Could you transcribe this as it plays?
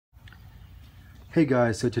Hey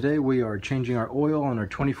guys, so today we are changing our oil on our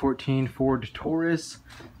 2014 Ford Taurus.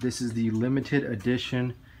 This is the limited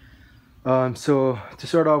edition. So to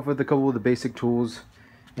start off with, a couple of the basic tools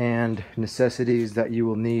and necessities that you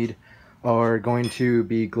will need are going to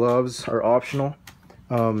be gloves are optional.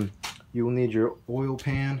 You will need your oil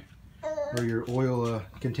pan or your oil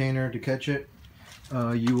container to catch it.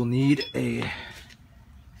 You will need a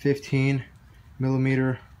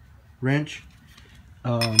 15mm wrench.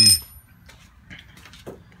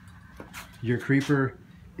 Your creeper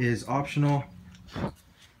is optional.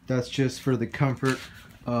 That's just for the comfort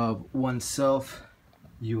of oneself.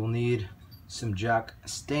 You will need some jack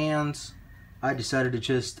stands. I decided to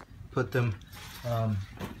just put them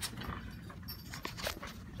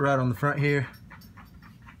right on the front here.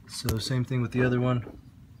 So same thing with the other one.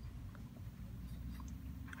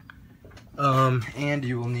 And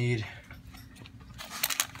you will need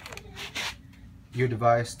your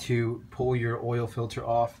device to pull your oil filter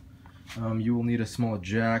off. You will need a small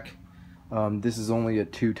jack. This is only a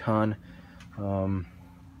 2-ton. You're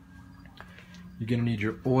gonna need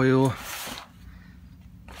your oil.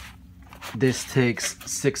 This takes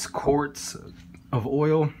 6 quarts of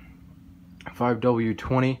oil,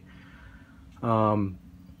 5W20. And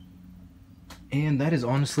that is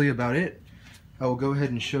honestly about it. I will go ahead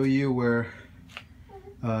and show you where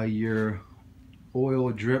your oil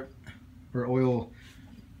drip or oil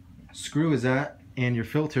screw is at and your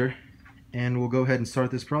filter, and we'll go ahead and start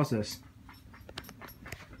this process.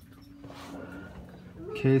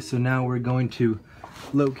 Okay, so now we're going to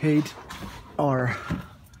locate our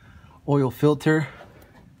oil filter,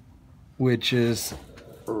 which is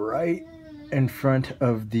right in front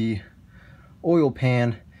of the oil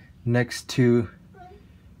pan next to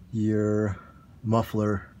your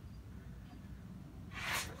muffler.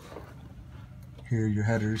 Here are your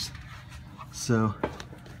headers. So,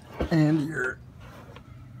 and your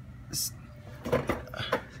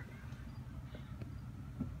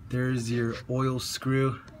there's your oil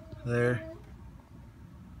screw there.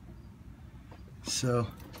 So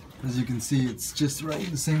as you can see, it's just right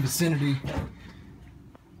in the same vicinity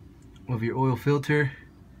of your oil filter,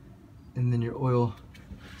 and then your oil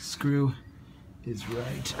screw is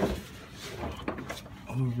right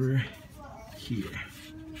over here.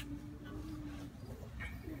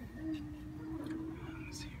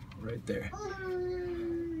 Right there.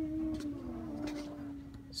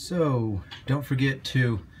 So don't forget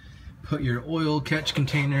to put your oil catch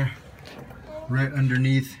container right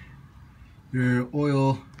underneath your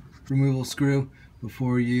oil removal screw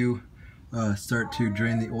before you start to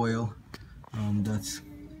drain the oil. That's a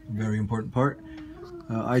very important part.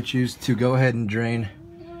 I choose to go ahead and drain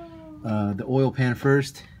the oil pan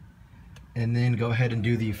first, and then go ahead and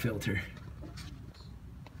do the filter.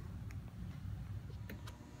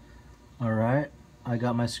 Alright, I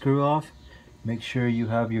got my screw off. Make sure you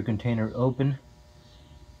have your container open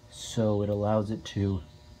so it allows it to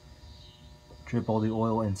drip all the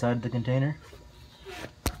oil inside the container.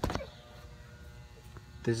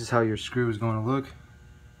 This is how your screw is going to look.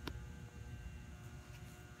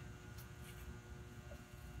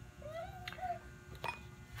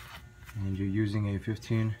 And you're using a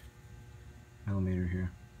 15mm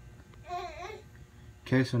here.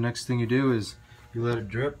 Okay, so next thing you do is you let it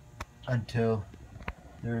drip until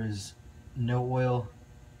there is no oil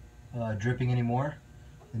dripping anymore,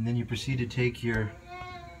 and then you proceed to take your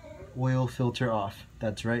oil filter off.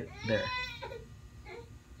 That's right there.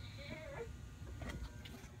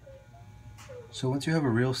 So once you have a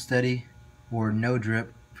real steady or no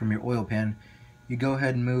drip from your oil pan, you go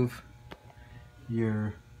ahead and move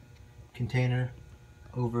your container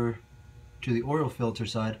over to the oil filter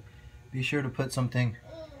side. Be sure to put something,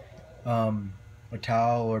 a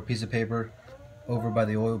towel or a piece of paper, over by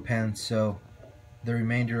the oil pan so the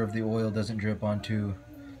remainder of the oil doesn't drip onto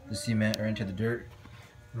the cement or into the dirt.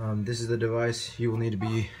 This is the device you will need to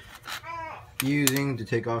be using to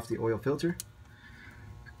take off the oil filter.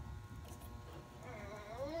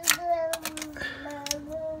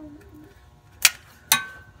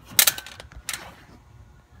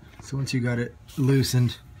 So once you got it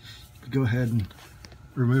loosened, go ahead and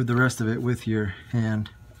remove the rest of it with your hand.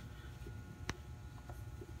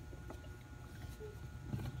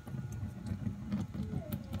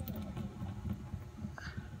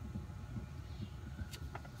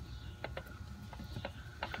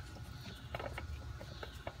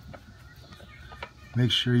 Make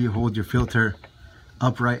sure you hold your filter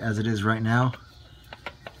upright as it is right now,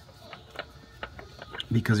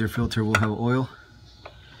 because your filter will have oil.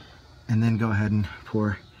 And then go ahead and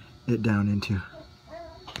pour it down into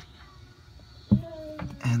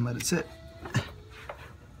and let it sit.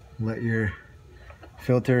 Let your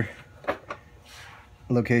filter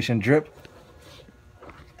location drip.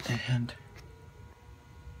 And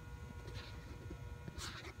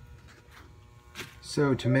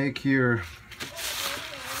so to make your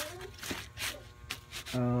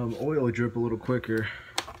oil drip a little quicker,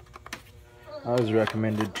 I was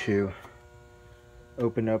recommended to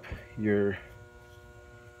open up your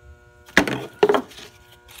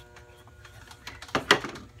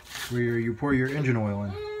where you pour your engine oil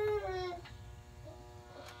in.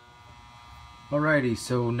 Alrighty,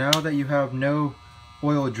 so now that you have no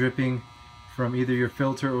oil dripping from either your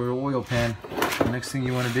filter or your oil pan, the next thing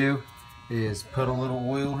you want to do is put a little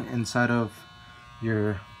oil inside of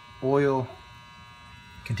your oil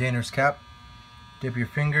container's cap, dip your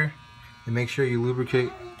finger, and make sure you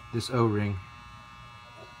lubricate this O-ring.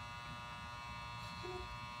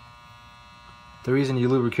 The reason you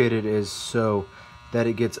lubricate it is so that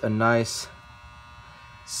it gets a nice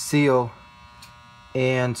seal,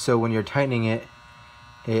 and so when you're tightening it,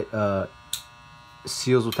 it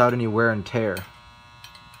seals without any wear and tear.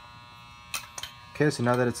 Okay, so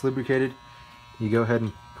now that it's lubricated, you go ahead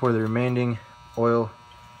and pour the remaining oil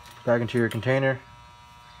back into your container.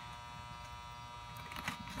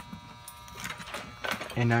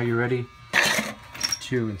 And now you're ready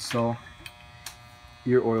to install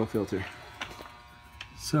your oil filter.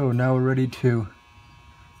 So now we're ready to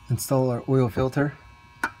install our oil filter.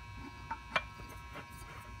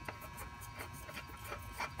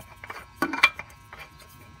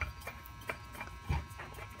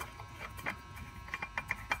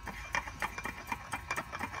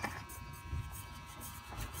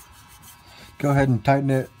 Go ahead and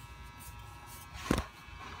tighten it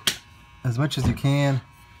as much as you can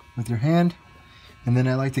with your hand, and then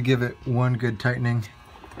I like to give it one good tightening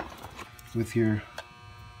with your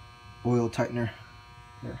oil tightener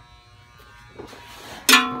there.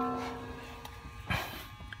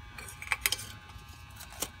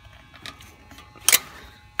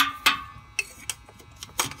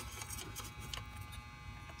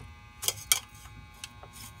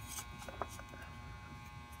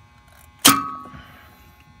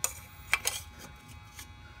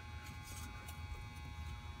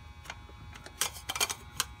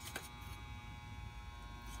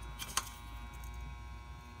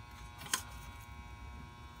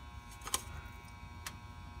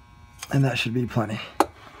 And that should be plenty.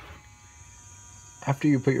 After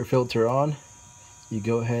you put your filter on, you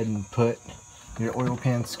go ahead and put your oil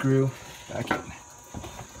pan screw back in.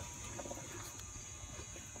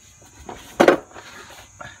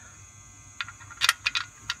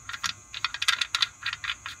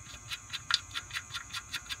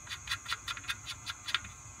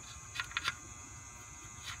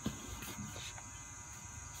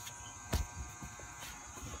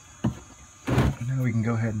 Now we can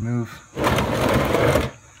go ahead and move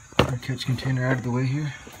our catch container out of the way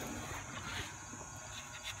here.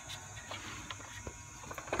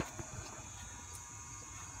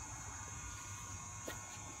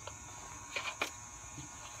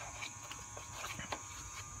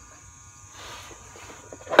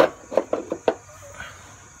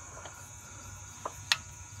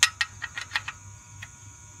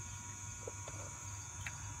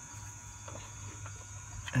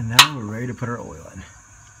 And now we're ready to put our oil in.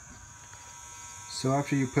 So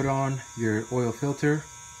after you put on your oil filter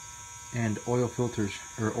and oil filters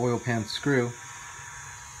or oil pan screw,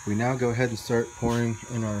 we now go ahead and start pouring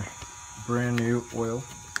in our brand new oil.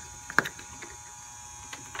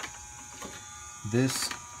 This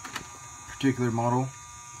particular model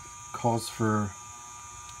calls for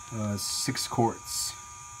 6 quarts.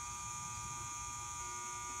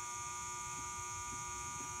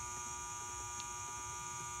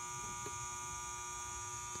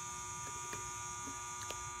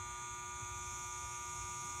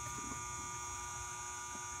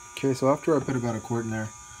 Okay, so after I put about a quart in there,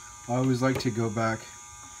 I always like to go back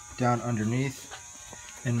down underneath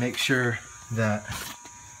and make sure that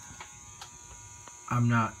I'm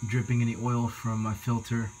not dripping any oil from my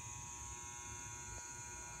filter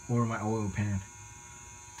or my oil pan.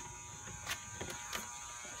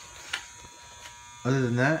 Other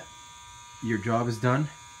than that, your job is done.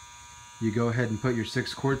 You go ahead and put your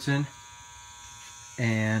 6 quarts in,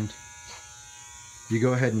 and you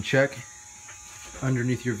go ahead and check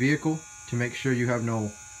underneath your vehicle to make sure you have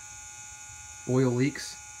no oil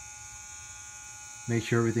leaks. Make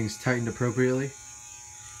sure everything's tightened appropriately,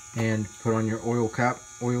 and put on your oil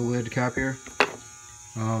lid cap here,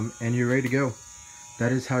 and you're ready to go.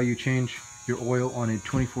 That is how you change your oil on a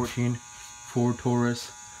 2014 Ford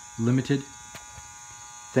Taurus Limited.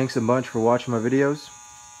 Thanks a bunch for watching my videos.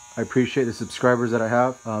 I appreciate the subscribers that I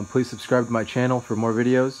have. Please subscribe to my channel for more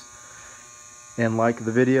videos and like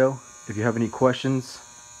the video. If you have any questions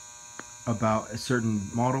about a certain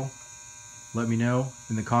model, let me know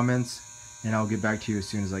in the comments and I'll get back to you as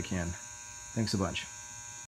soon as I can. Thanks a bunch.